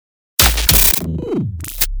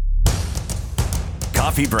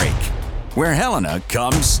Coffee Break, where Helena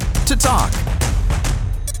comes to talk.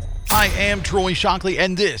 I am Troy Shockley,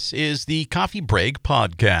 and this is the Coffee Break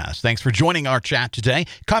Podcast. Thanks for joining our chat today.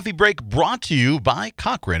 Coffee Break brought to you by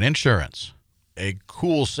Cochran Insurance. A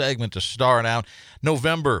cool segment to start out.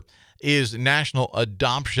 November is National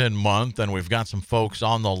Adoption Month, and we've got some folks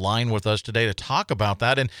on the line with us today to talk about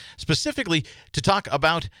that, and specifically to talk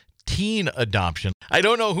about teen adoption. I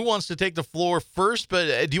don't know who wants to take the floor first,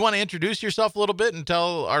 but do you want to introduce yourself a little bit and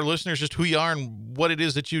tell our listeners just who you are and what it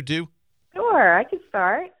is that you do? Sure, I can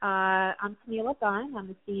start. I'm Camila Gunn. I'm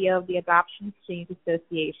the CEO of the Adoption Exchange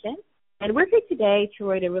Association. And we're here today,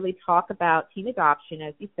 Troy, to really talk about teen adoption,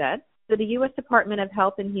 as you said. So the U.S. Department of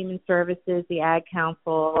Health and Human Services, the Ad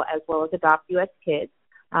Council, as well as Adopt U.S. Kids,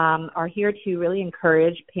 are here to really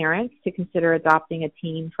encourage parents to consider adopting a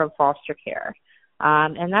teen from foster care.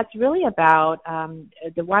 And that's really about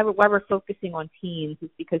why we're focusing on teens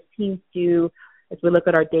is because teens do, as we look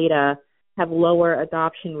at our data, have lower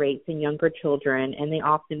adoption rates than younger children, and they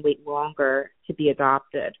often wait longer to be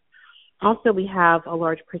adopted. Also, we have a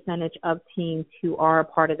large percentage of teens who are a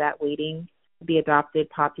part of that waiting to be adopted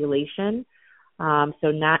population.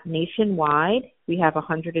 So not nationwide, we have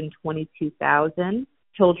 122,000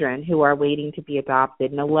 children who are waiting to be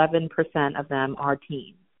adopted, and 11% of them are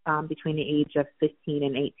teens. Between the age of 15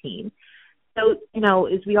 and 18. So,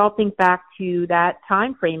 as we all think back to that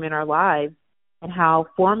time frame in our lives and how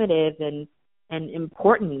formative and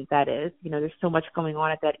important that is, there's so much going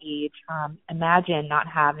on at that age. Imagine not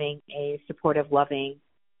having a supportive, loving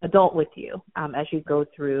adult with you as you go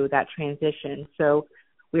through that transition. So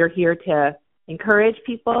we're here to encourage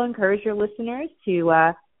your listeners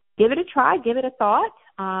to give it a try, give it a thought,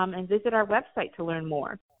 and visit our website to learn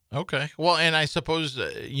more. Okay. Well, and I suppose,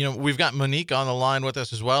 we've got Monique on the line with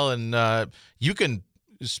us as well, and you can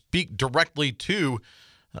speak directly to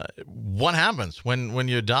what happens when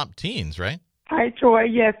you adopt teens, right? Hi, Troy.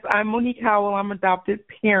 Yes, I'm Monique Howell. I'm an adopted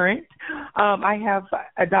parent. I have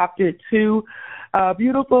adopted two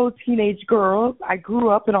beautiful teenage girls. I grew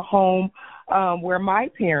up in a home where my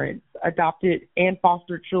parents adopted and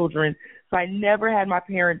fostered children, so I never had my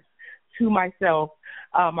parents to myself.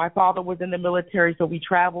 My father was in the military, so we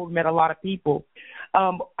traveled, met a lot of people.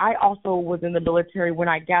 I also was in the military. When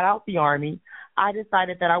I got out the Army, I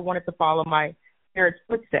decided that I wanted to follow my parents'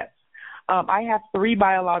 footsteps. I have three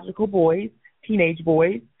biological boys, teenage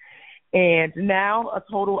boys, and now a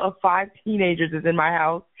total of 5 teenagers is in my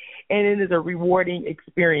house, and it is a rewarding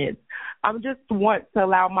experience. I just want to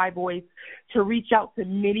allow my voice to reach out to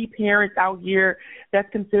many parents out here that's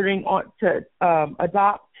considering to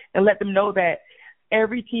adopt and let them know that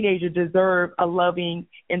every teenager deserves a loving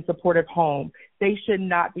and supportive home. They should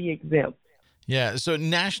not be exempt. Yeah, so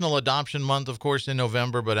National Adoption Month, of course, in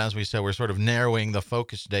November, but as we said, we're sort of narrowing the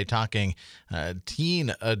focus today, talking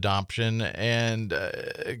teen adoption. And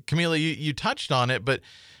Camila, you touched on it, but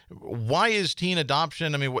why is teen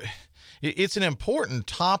adoption? I mean, it's an important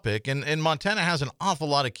topic, and Montana has an awful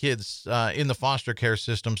lot of kids in the foster care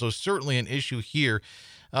system, so certainly an issue here.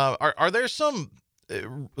 Are there some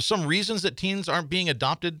reasons that teens aren't being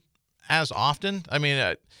adopted as often? I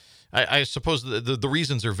mean, I suppose the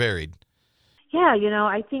reasons are varied. Yeah,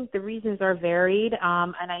 I think the reasons are varied,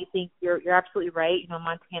 and I think you're absolutely right.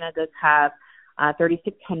 Montana does have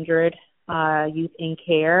 3,600 youth in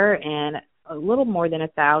care and a little more than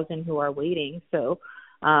 1,000 who are waiting. So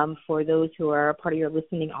for those who are a part of your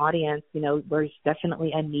listening audience, there's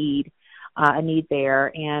definitely a need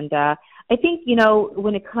there. And I think,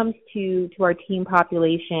 when it comes to our teen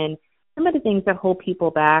population, some of the things that hold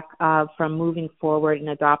people back from moving forward and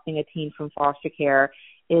adopting a teen from foster care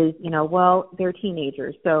is, they're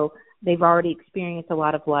teenagers, so they've already experienced a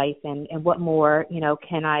lot of life, and what more,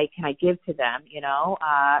 can I give to them,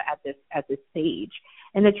 at this stage.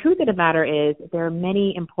 And the truth of the matter is there are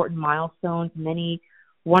many important milestones, many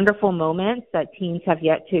wonderful moments that teens have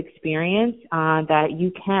yet to experience that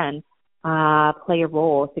you can play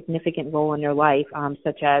a significant role in their life,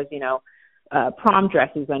 such as, prom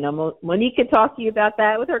dresses. I know Monique could talk to you about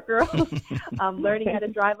that with her girls. Learning how to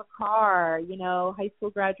drive a car, high school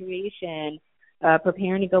graduation,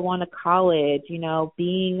 preparing to go on to college,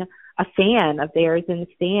 being a fan of theirs in the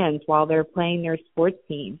stands while they're playing their sports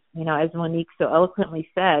teams. As Monique so eloquently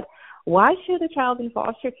said, why should a child in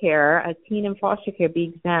foster care, a teen in foster care,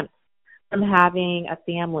 be exempt from having a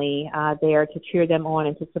family there to cheer them on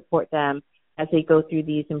and to support them as they go through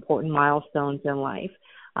these important milestones in life?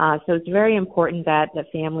 So it's very important that the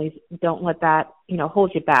families don't let that,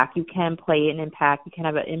 hold you back. You can play an impact. You can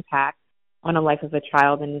have an impact on the life of a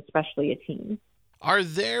child and especially a teen. Are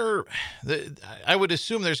there, I would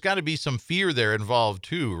assume there's got to be some fear there involved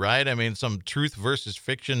too, right? I mean, some truth versus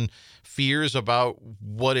fiction fears about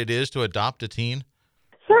what it is to adopt a teen?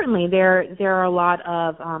 Certainly, there are a lot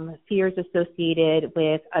of fears associated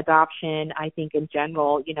with adoption. I think in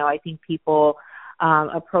general, I think people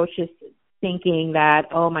approach this thinking that,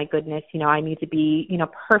 oh my goodness, I need to be,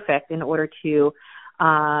 perfect in order to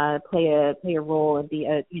play a role and be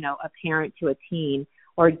a parent to a teen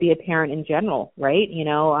or be a parent in general, right?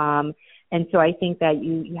 And so I think that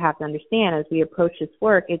you have to understand as we approach this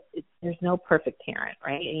work, there's no perfect parent,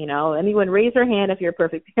 right? Anyone raise their hand if you're a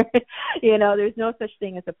perfect parent. There's no such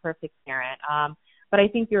thing as a perfect parent. But I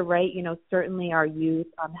think you're right. Certainly our youth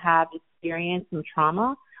have experienced some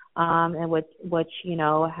trauma, and which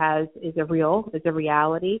is a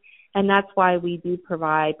reality, and that's why we do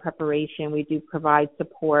provide preparation. We do provide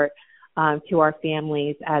support to our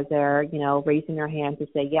families as they're raising their hand to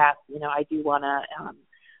say, yes, I do want to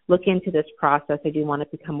look into this process. I do want to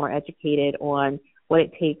become more educated on what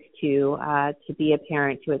it takes to be a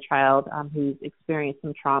parent to a child who's experienced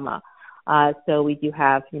some trauma. So we do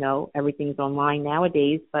have, everything's online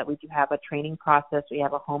nowadays, but we do have a training process. We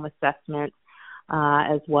have a home assessment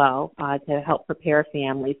as well to help prepare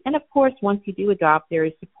families. And of course, once you do adopt, there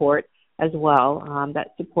is support as well.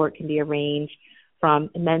 That support can be arranged from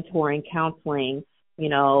mentoring, counseling,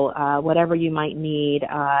 whatever you might need.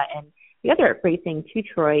 And the other great thing too,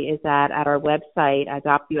 Troy, is that at our website,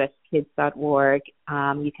 adoptuskids.org,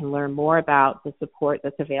 you can learn more about the support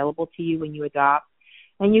that's available to you when you adopt.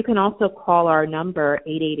 And you can also call our number,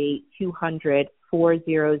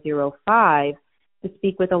 888-200-4005, to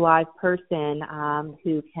speak with a live person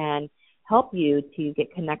who can help you to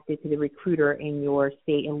get connected to the recruiter in your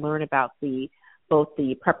state and learn about both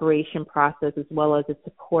the preparation process as well as the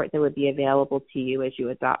support that would be available to you as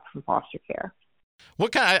you adopt from foster care.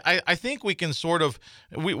 What I think we can sort of,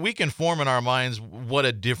 we can form in our minds what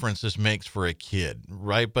a difference this makes for a kid,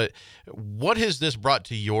 right? But what has this brought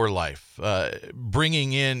to your life?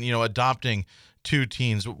 Bringing in, adopting two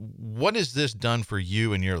teens, what has this done for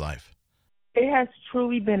you in your life? It has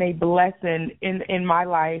truly been a blessing in my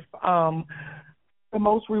life. The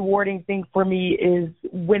most rewarding thing for me is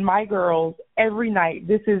when my girls, every night,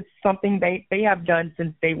 this is something they have done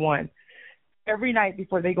since day one. Every night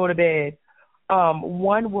before they go to bed,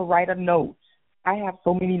 one will write a note. I have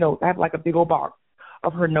so many notes. I have like a big old box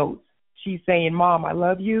of her notes. She's saying, Mom, I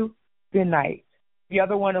love you. Good night. The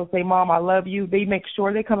other one will say, Mom, I love you. They make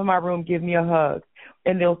sure they come in my room, give me a hug.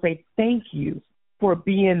 And they'll say, thank you for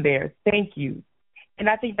being there. Thank you. And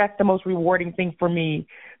I think that's the most rewarding thing for me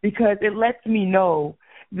because it lets me know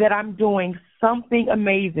that I'm doing something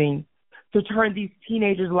amazing to turn these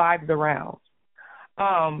teenagers' lives around.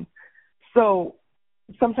 So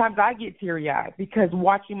sometimes I get teary-eyed because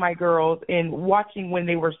watching my girls and watching when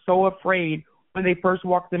they were so afraid when they first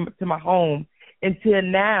walked into my home until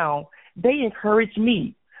now, they encourage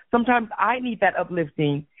me. Sometimes I need that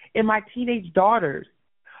uplifting. And my teenage daughters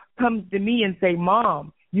come to me and say,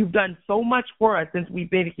 Mom, you've done so much for us since we've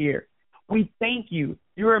been here. We thank you.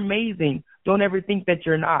 You're amazing. Don't ever think that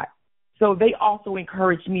you're not. So they also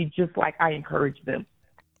encourage me just like I encourage them.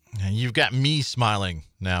 You've got me smiling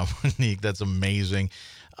now, Monique. That's amazing.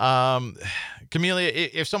 Camelia,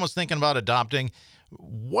 if someone's thinking about adopting,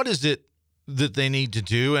 what is it that they need to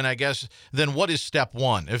do? And I guess then what is step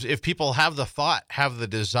one? If people have the thought, have the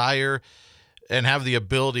desire, and have the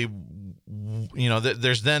ability,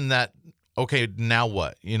 there's then that, okay, now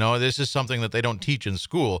what? This is something that they don't teach in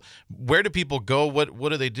school. Where do people go? What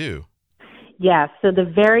do they do? Yeah, so the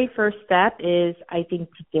very first step is, I think,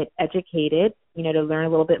 to get educated, to learn a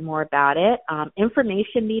little bit more about it.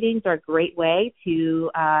 Information meetings are a great way to,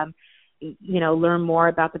 learn more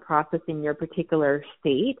about the process in your particular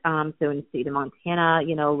state. So in the state of Montana,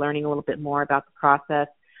 learning a little bit more about the process.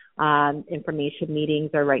 Information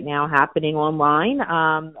meetings are right now happening online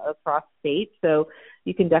across states. So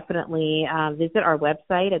you can definitely visit our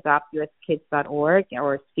website, adoptuskids.org,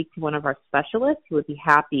 or speak to one of our specialists who would be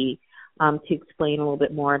happy to explain a little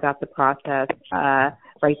bit more about the process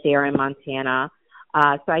right there in Montana.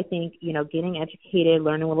 So I think, getting educated,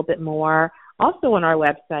 learning a little bit more. Also on our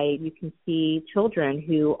website, you can see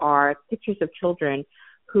pictures of children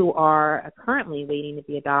who are currently waiting to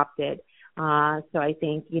be adopted. So I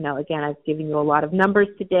think, again, I've given you a lot of numbers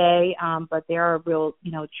today, but there are real,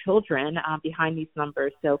 children behind these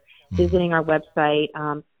numbers. So visiting our website,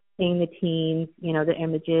 seeing the teens, the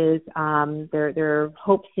images, their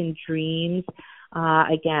hopes and dreams.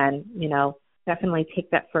 Again, definitely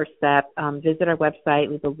take that first step. Visit our website.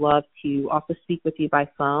 We would love to also speak with you by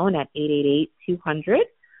phone at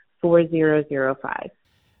 888-200-4005.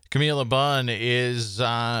 Camila Bunn is,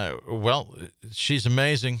 she's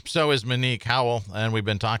amazing. So is Monique Howell. And we've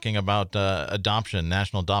been talking about adoption,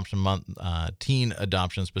 National Adoption Month, teen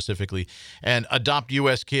adoption specifically, and Adopt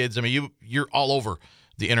U.S. Kids. I mean, you're all over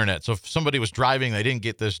the internet. So if somebody was driving, they didn't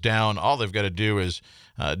get this down, all they've got to do is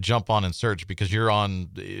jump on and search, because you're on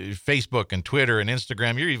Facebook and Twitter and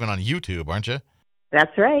Instagram. You're even on YouTube, aren't you?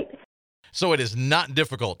 That's right. So it is not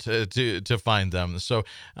difficult to find them. So,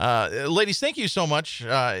 ladies, thank you so much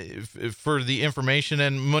for the information.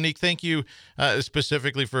 And Monique, thank you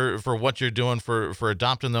specifically for what you're doing for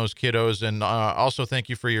adopting those kiddos. And also thank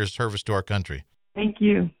you for your service to our country. Thank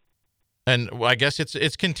you. And I guess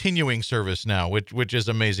it's continuing service now, which is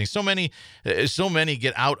amazing. So many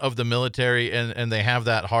get out of the military and they have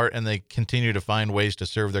that heart and they continue to find ways to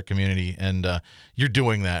serve their community. And you're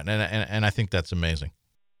doing that. And I think that's amazing.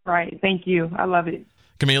 Right. Thank you. I love it.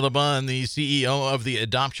 Camila Bunn, the CEO of the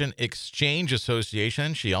Adoption Exchange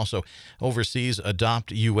Association. She also oversees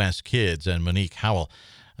Adopt U.S. Kids. And Monique Howell,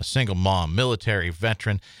 a single mom, military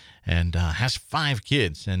veteran, and has 5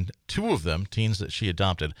 kids, and 2 of them teens that she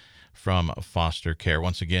adopted from foster care.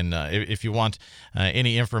 Once again, if you want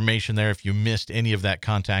any information there, if you missed any of that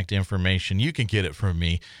contact information, you can get it from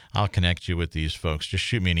me. I'll connect you with these folks. Just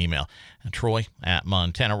shoot me an email,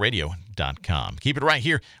 troy@montanaradio.com. Keep it right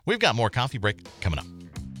here. We've got more Coffee Break coming up.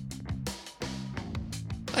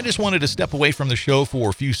 I just wanted to step away from the show for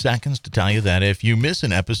a few seconds to tell you that if you miss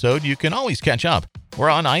an episode, you can always catch up. We're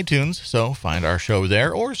on iTunes, so find our show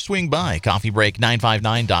there or swing by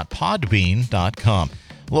coffeebreak959.podbean.com.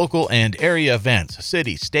 Local and area events,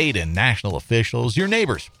 city, state, and national officials, your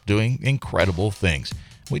neighbors doing incredible things.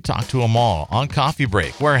 We talk to them all on Coffee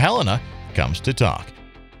Break, where Helena comes to talk.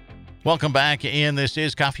 Welcome back, and this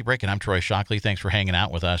is Coffee Break, and I'm Troy Shockley. Thanks for hanging out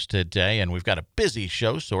with us today, and we've got a busy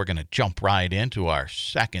show, so we're going to jump right into our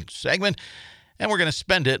second segment, and we're going to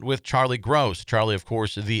spend it with Charlie Gross. Charlie, of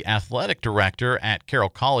course, the athletic director at Carroll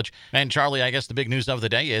College. And Charlie, I guess the big news of the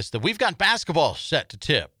day is that we've got basketball set to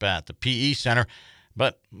tip at the PE Center,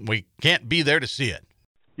 but we can't be there to see it.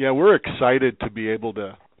 Yeah, we're excited to be able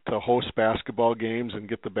to host basketball games and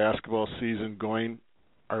get the basketball season going.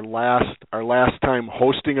 Our last time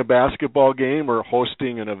hosting a basketball game or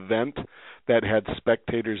hosting an event that had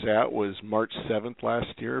spectators at was March 7th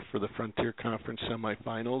last year for the Frontier Conference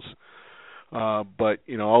semifinals. But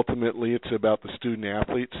ultimately it's about the student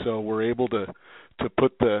athletes, so we're able to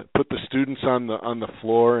put the students on the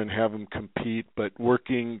floor and have them compete, but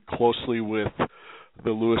working closely with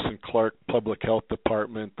the Lewis and Clark Public Health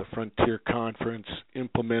Department, the Frontier Conference,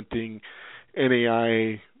 implementing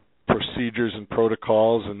NAI procedures and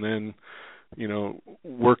protocols, and then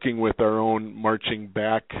working with our own marching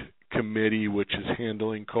back committee, which is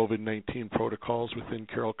handling COVID-19 protocols within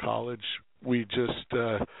Carroll College. We just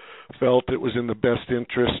felt it was in the best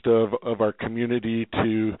interest of our community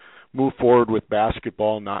to move forward with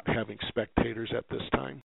basketball not having spectators at this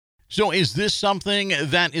time. So is this something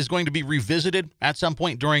that is going to be revisited at some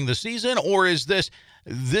point during the season, or is this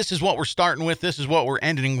is what we're starting with, this is what we're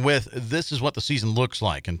ending with, this is what the season looks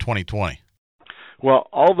like in 2020? Well,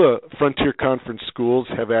 all the Frontier Conference schools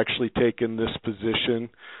have actually taken this position.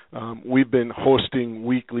 We've been hosting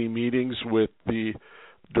weekly meetings with the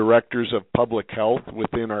directors of public health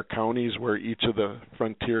within our counties where each of the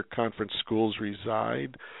Frontier Conference schools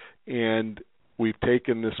reside, and we've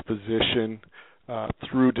taken this position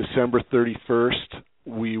through December 31st.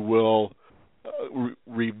 We will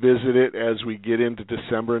revisit it as we get into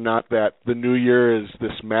December. Not that the new year is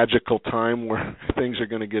this magical time where things are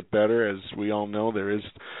going to get better. As we all know, there is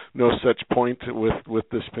no such point with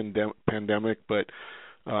this pandemic, but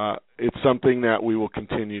it's something that we will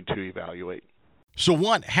continue to evaluate. So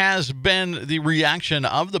what has been the reaction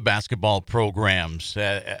of the basketball programs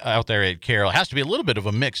out there at Carroll? It has to be a little bit of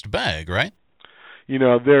a mixed bag, right?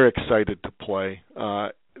 They're excited to play.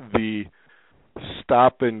 The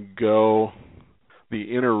stop and go,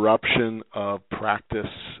 the interruption of practice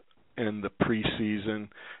and the preseason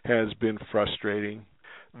has been frustrating.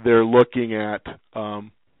 They're looking at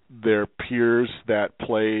their peers that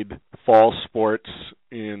played fall sports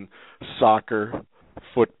in soccer,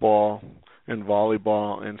 football, and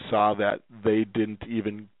volleyball and saw that they didn't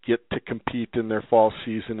even get to compete in their fall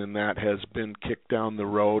season, and that has been kicked down the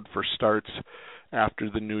road for starts after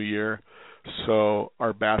the new year. So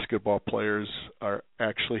our basketball players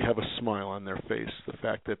actually have a smile on their face, the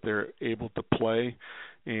fact that they're able to play,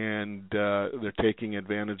 and they're taking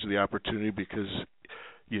advantage of the opportunity, because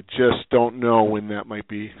you just don't know when that might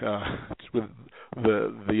be.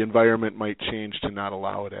 The environment might change to not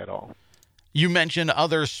allow it at all. You mentioned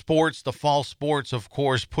other sports, the fall sports, of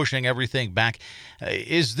course, pushing everything back.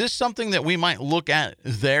 Is this something that we might look at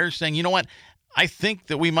there, saying, you know what, I think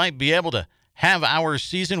that we might be able to have our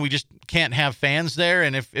season. We just can't have fans there,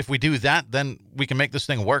 and if we do that, then we can make this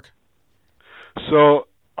thing work? So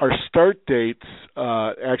our start dates,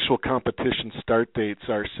 actual competition start dates,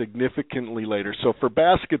 are significantly later. So for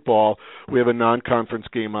basketball, we have a non-conference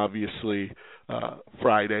game, obviously,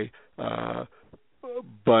 Friday,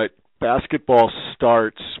 but basketball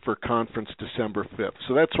starts for conference December 5th.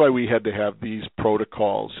 So that's why we had to have these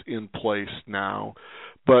protocols in place now.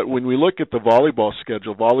 But when we look at the volleyball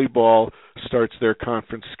schedule, volleyball starts their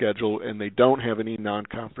conference schedule, and they don't have any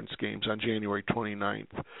non-conference games on January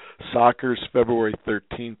 29th. Soccer's February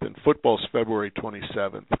 13th, and football's February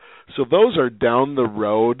 27th. So those are down the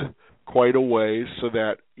road quite a ways, so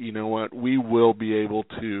that, you know what, we will be able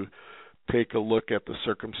to take a look at the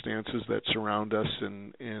circumstances that surround us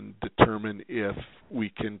and determine if we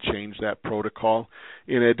can change that protocol.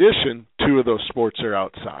 In addition, 2 of those sports are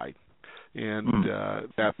outside. And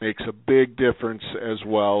that makes a big difference, as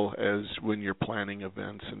well as when you're planning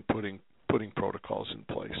events and putting protocols in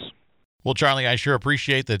place. Well, Charlie, I sure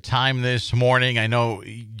appreciate the time this morning. I know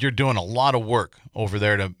you're doing a lot of work over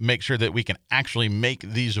there to make sure that we can actually make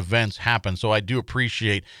these events happen. So I do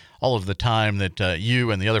appreciate all of the time that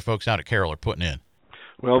you and the other folks out at Carroll are putting in.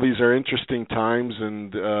 Well, these are interesting times,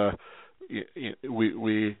 and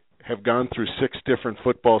we have gone through 6 different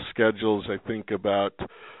football schedules, I think about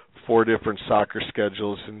 4 different soccer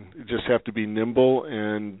schedules, and you just have to be nimble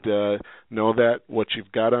and know that what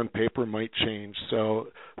you've got on paper might change. So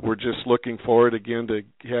we're just looking forward again to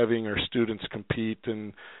having our students compete,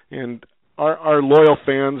 and our loyal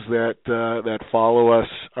fans that follow us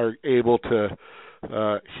are able to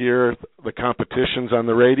hear the competitions on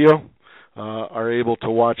the radio, are able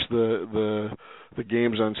to watch the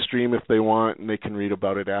games on stream if they want, and they can read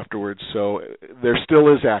about it afterwards. So there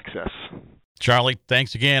still is access. Charlie,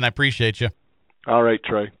 thanks again. I appreciate you. All right,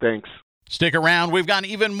 Troy. Thanks. Stick around. We've got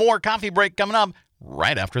even more coffee break coming up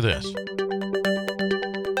right after this.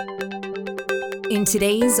 In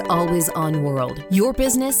today's always-on world, your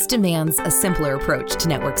business demands a simpler approach to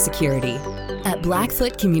network security. At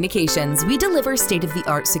Blackfoot Communications, we deliver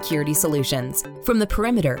state-of-the-art security solutions, from the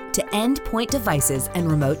perimeter to endpoint devices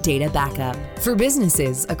and remote data backup, for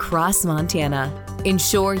businesses across Montana.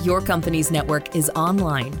 Ensure your company's network is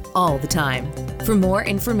online all the time. For more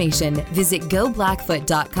information, visit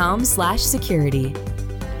goblackfoot.com/security.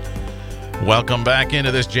 Welcome back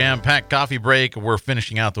into this jam-packed coffee break. We're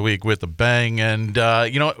finishing out the week with a bang, and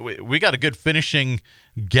we got a good finishing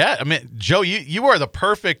get. I mean, Joe, you are the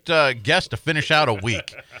perfect guest to finish out a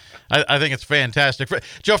week. I think it's fantastic.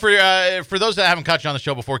 Joe, for those that haven't caught you on the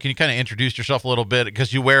show before, can you kind of introduce yourself a little bit,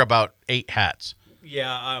 because you wear about 8 hats?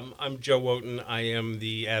 Yeah, I'm Joe Wojton. I am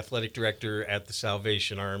the athletic director at the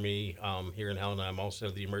Salvation Army here in Helena. I'm also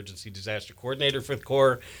the emergency disaster coordinator for the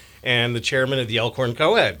Corps and the chairman of the Elkhorn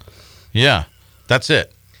Co-Ed. Yeah, that's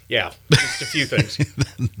it. Yeah, just a few things.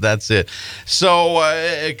 That's it. So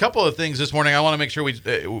a couple of things this morning. I want to make sure we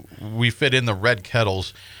fit in the red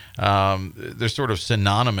kettles. They're sort of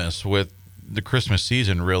synonymous with the Christmas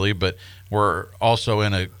season, really, but we're also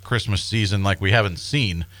in a Christmas season like we haven't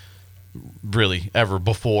seen really ever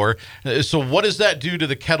before. So what does that do to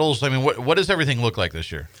the kettles? I mean, what does everything look like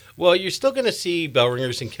this year? Well, you're still going to see bell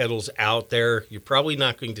ringers and kettles out there. You're probably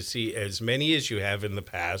not going to see as many as you have in the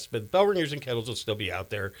past, but bell ringers and kettles will still be out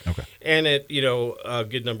there. Okay. And at, a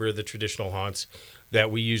good number of the traditional haunts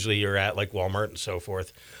that we usually are at, like Walmart and so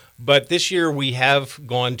forth. But this year we have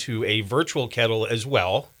gone to a virtual kettle as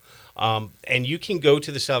well. And you can go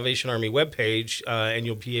to the Salvation Army webpage, and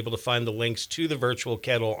you'll be able to find the links to the virtual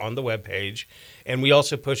kettle on the webpage. And we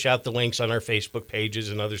also push out the links on our Facebook pages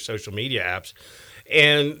and other social media apps.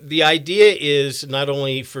 And the idea is not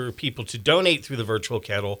only for people to donate through the virtual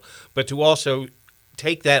kettle, but to also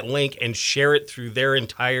take that link and share it through their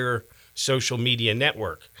entire social media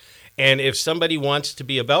network. And if somebody wants to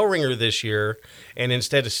be a bell ringer this year, and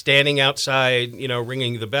instead of standing outside,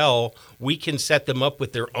 ringing the bell, we can set them up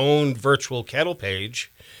with their own virtual kettle page.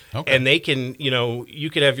 Okay. And they can, you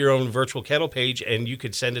could have your own virtual kettle page, and you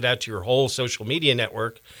could send it out to your whole social media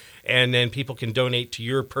network, and then people can donate to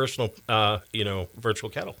your personal, virtual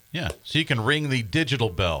kettle. Yeah, so you can ring the digital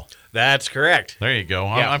bell. That's correct. There you go.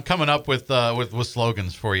 Yeah. I'm coming up with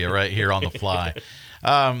slogans for you right here on the fly.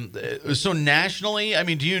 So nationally, I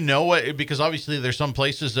mean, do you know what? Because obviously there's some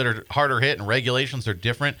places that are harder hit and regulations are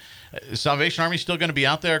different. Salvation Army still going to be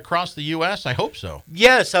out there across the U.S.? I hope so.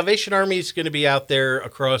 Yeah, Salvation Army is going to be out there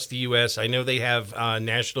across the U.S. I know they have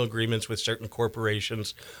national agreements with certain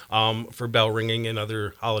corporations for bell ringing and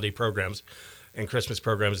other holiday programs and Christmas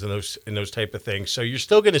programs and those type of things. So you're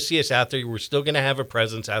still going to see us out there. We're still going to have a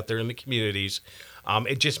presence out there in the communities.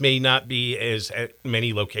 It just may not be at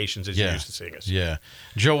many locations as you're used to seeing us. Yeah.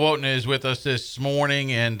 Joe Wojton is with us this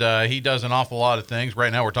morning, and he does an awful lot of things.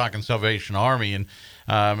 Right now we're talking Salvation Army, and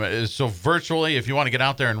so virtually, if you want to get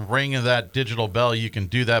out there and ring that digital bell, you can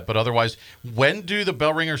do that. But otherwise, when do the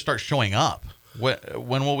bell ringers start showing up?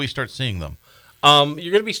 When will we start seeing them?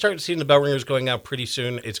 You're going to be starting to see the bell ringers going out pretty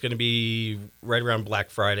soon. It's going to be right around Black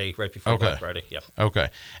Friday, right before Black Friday. Yeah. Okay.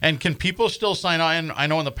 And can people still sign on? I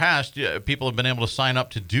know in the past, people have been able to sign up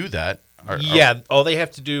to do that. All they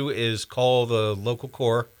have to do is call the local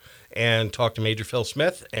corps and talk to Major Phil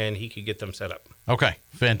Smith, and he could get them set up. Okay,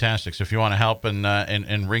 fantastic. So if you want to help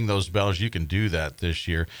and ring those bells, you can do that this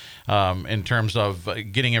year. In terms of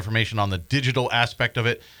getting information on the digital aspect of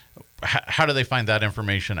it, how do they find that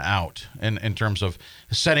information out in terms of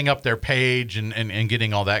setting up their page and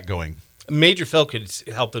getting all that going? Major Phil could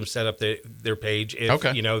help them set up their page.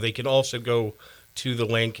 They can also go to the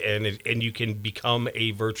link and you can become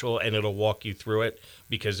a virtual, and it'll walk you through it,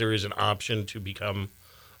 because there is an option to become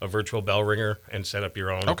a virtual bell ringer and set up your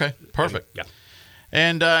own. Okay, perfect.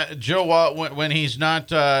 And Joe, when he's not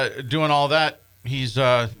doing all that, he's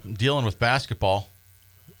dealing with basketball.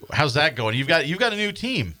 How's that going? You've got a new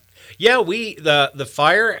team. Yeah, the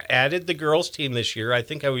Fire added the girls team this year. I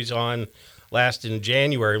think I was on last in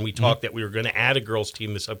January, and we talked that we were going to add a girls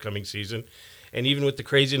team this upcoming season. And even with the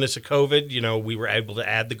craziness of COVID, we were able to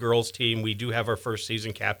add the girls team. We do have our first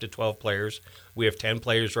season capped at 12 players. We have 10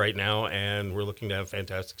 players right now, and we're looking to have a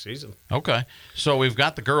fantastic season. Okay. So we've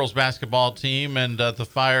got the girls basketball team, and the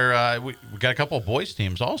Fire, we got a couple of boys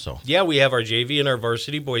teams also. Yeah, we have our JV and our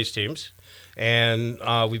varsity boys teams. And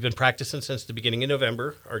we've been practicing since the beginning of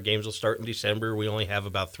November. Our games will start in December. We only have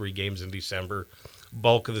about 3 games in December.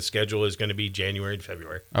 Bulk of the schedule is going to be January and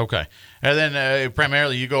February. Okay. And then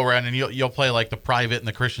primarily you go around and you'll play like the private and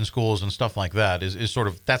the Christian schools and stuff like that. Is sort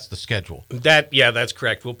of, that's the schedule. That's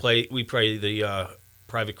correct. We play the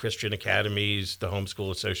private Christian academies, the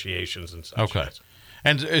homeschool associations and such. Okay.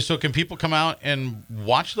 And so can people come out and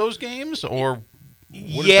watch those games, or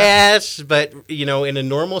yes, but in a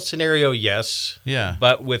normal scenario, yes. Yeah.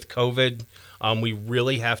 But with COVID, we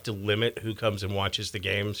really have to limit who comes and watches the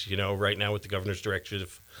games. Right now with the governor's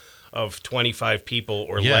directive of 25 people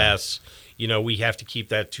or less, we have to keep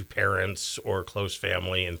that to parents or close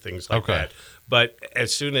family and things like that. But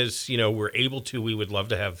as soon as, we're able to, we would love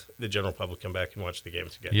to have the general public come back and watch the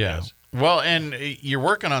games again. Yeah. Yes. Well, and you're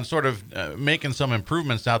working on sort of making some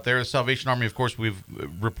improvements out there. Salvation Army, of course, we've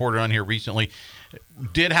reported on here recently,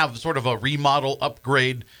 did have sort of a remodel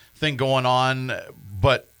upgrade thing going on,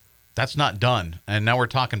 but that's not done. And now we're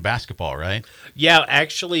talking basketball, right? Yeah,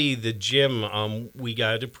 actually, the gym, we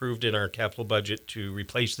got it approved in our capital budget to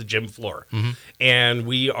replace the gym floor. Mm-hmm. And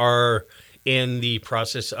we are in the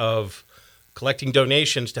process of collecting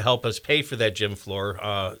donations to help us pay for that gym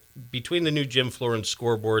floor. Between the new gym floor and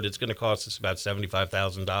scoreboard, it's going to cost us about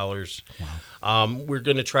 $75,000. Wow. We're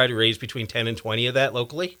going to try to raise between 10 and 20 of that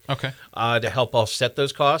locally. Okay. To help offset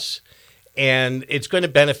those costs. And it's going to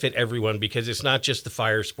benefit everyone, because it's not just the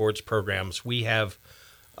Fire sports programs. We have,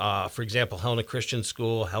 for example, Helena Christian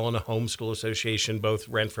School, Helena Homeschool Association, both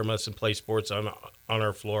rent from us and play sports on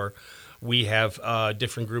our floor. We have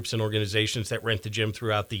different groups and organizations that rent the gym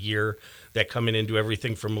throughout the year that come in and do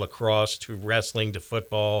everything from lacrosse to wrestling to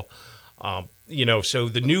football. So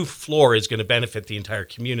the new floor is going to benefit the entire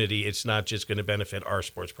community. It's not just going to benefit our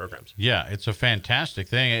sports programs. Yeah, it's a fantastic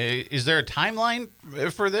thing. Is there a timeline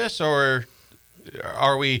for this, or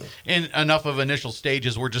are we in enough of initial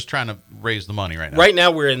stages? We're just trying to raise the money right now. Right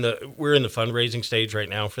now, we're in the fundraising stage right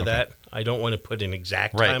now for that. I don't want to put an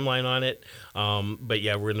exact timeline on it, but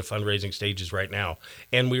yeah, we're in the fundraising stages right now,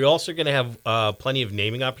 and we're also going to have plenty of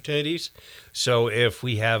naming opportunities. So if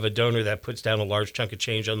we have a donor that puts down a large chunk of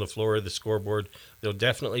change on the floor of the scoreboard, there'll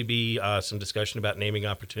definitely be some discussion about naming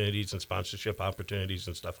opportunities and sponsorship opportunities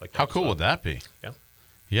and stuff like that. How cool would that be? Yeah.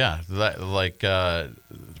 Yeah,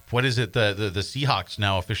 what is it? The Seahawks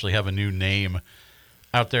now officially have a new name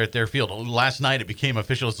out there at their field. Last night it became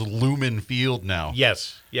official. It's Lumen Field now.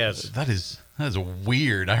 Yes. That is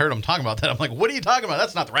weird. I heard them talking about that. I'm like, what are you talking about?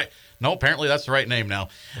 That's not the right. No, apparently that's the right name now.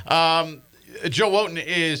 Joe Wojton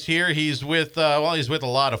is here. He's with a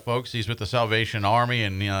lot of folks. He's with the Salvation Army,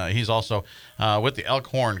 and he's also with the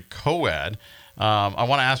Elkhorn Coed. I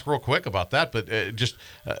want to ask real quick about that, but just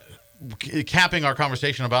capping our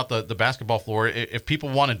conversation about the basketball floor, if people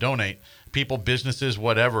want to donate, people, businesses,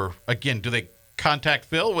 whatever, again, do they contact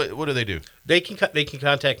Phil? What do they do? They can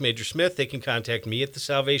contact Major Smith. They can contact me at the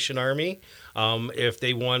Salvation Army. If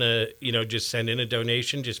they want to, just send in a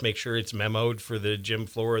donation, just make sure it's memoed for the gym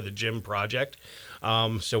floor or the gym project,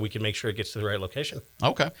 so we can make sure it gets to the right location.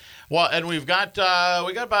 Okay. Well, and we got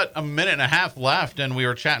about a minute and a half left, and we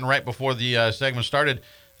were chatting right before the segment started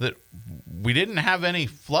that we didn't have any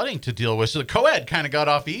flooding to deal with, so the co-ed kind of got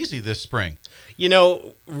off easy this spring.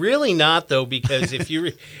 Really not, though, because if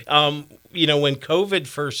you, when COVID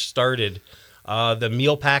first started, the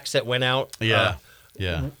meal packs that went out. Yeah.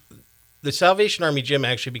 The Salvation Army gym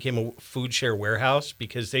actually became a food share warehouse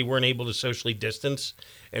because they weren't able to socially distance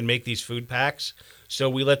and make these food packs. So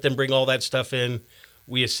we let them bring all that stuff in.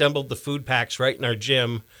 We assembled the food packs right in our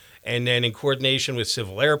gym. And then in coordination with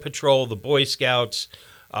Civil Air Patrol, the Boy Scouts,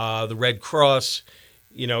 the Red Cross,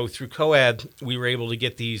 through COAD, we were able to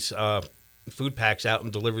get these food packs out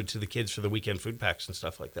and delivered to the kids for the weekend food packs and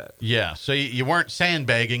stuff like that. Yeah, so you weren't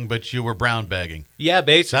sandbagging, but you were brown bagging. Yeah,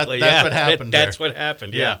 basically. That's what happened there. That's what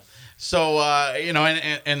happened, yeah. So,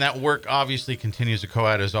 and that work obviously continues. The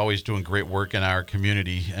COAD is always doing great work in our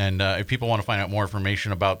community. And if people want to find out more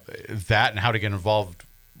information about that and how to get involved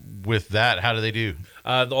with that, how do they do?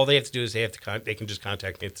 All they have to do is they can just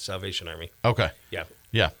contact me at the Salvation Army. Okay. Yeah.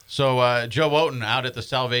 So Joe Wojton out at the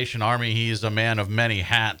Salvation Army. He is a man of many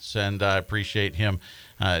hats, and I appreciate him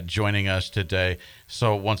joining us today.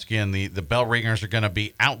 So once again, the bell ringers are going to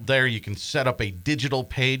be out there. You can set up a digital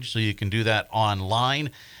page, so you can do that online.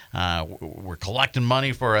 We're collecting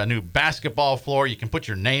money for a new basketball floor. You can put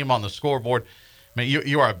your name on the scoreboard. Man,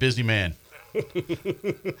 you are a busy man.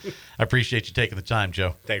 I appreciate you taking the time,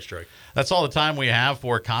 Joe. Thanks, Troy. That's all the time we have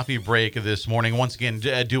for Coffee Break this morning. Once again,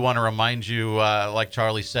 I do want to remind you, like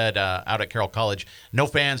Charlie said, out at Carroll College, no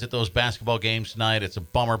fans at those basketball games tonight. It's a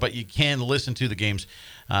bummer, but you can listen to the games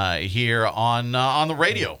here on the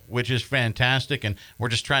radio, which is fantastic. And we're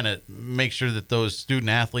just trying to make sure that those student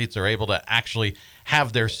athletes are able to actually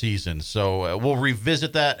have their season. So we'll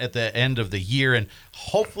revisit that at the end of the year, and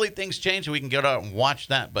hopefully things change and we can get out and watch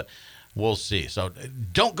that. But we'll see. So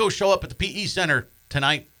don't go show up at the PE Center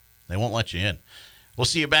tonight. They won't let you in. We'll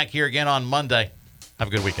see you back here again on Monday. Have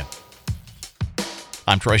a good weekend.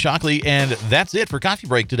 I'm Troy Shockley, and that's it for Coffee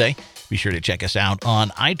Break today. Be sure to check us out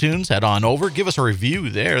on iTunes. Head on over. Give us a review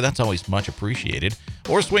there. That's always much appreciated.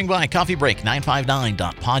 Or swing by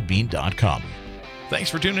coffeebreak959.podbean.com. Thanks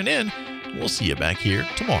for tuning in. We'll see you back here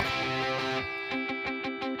tomorrow.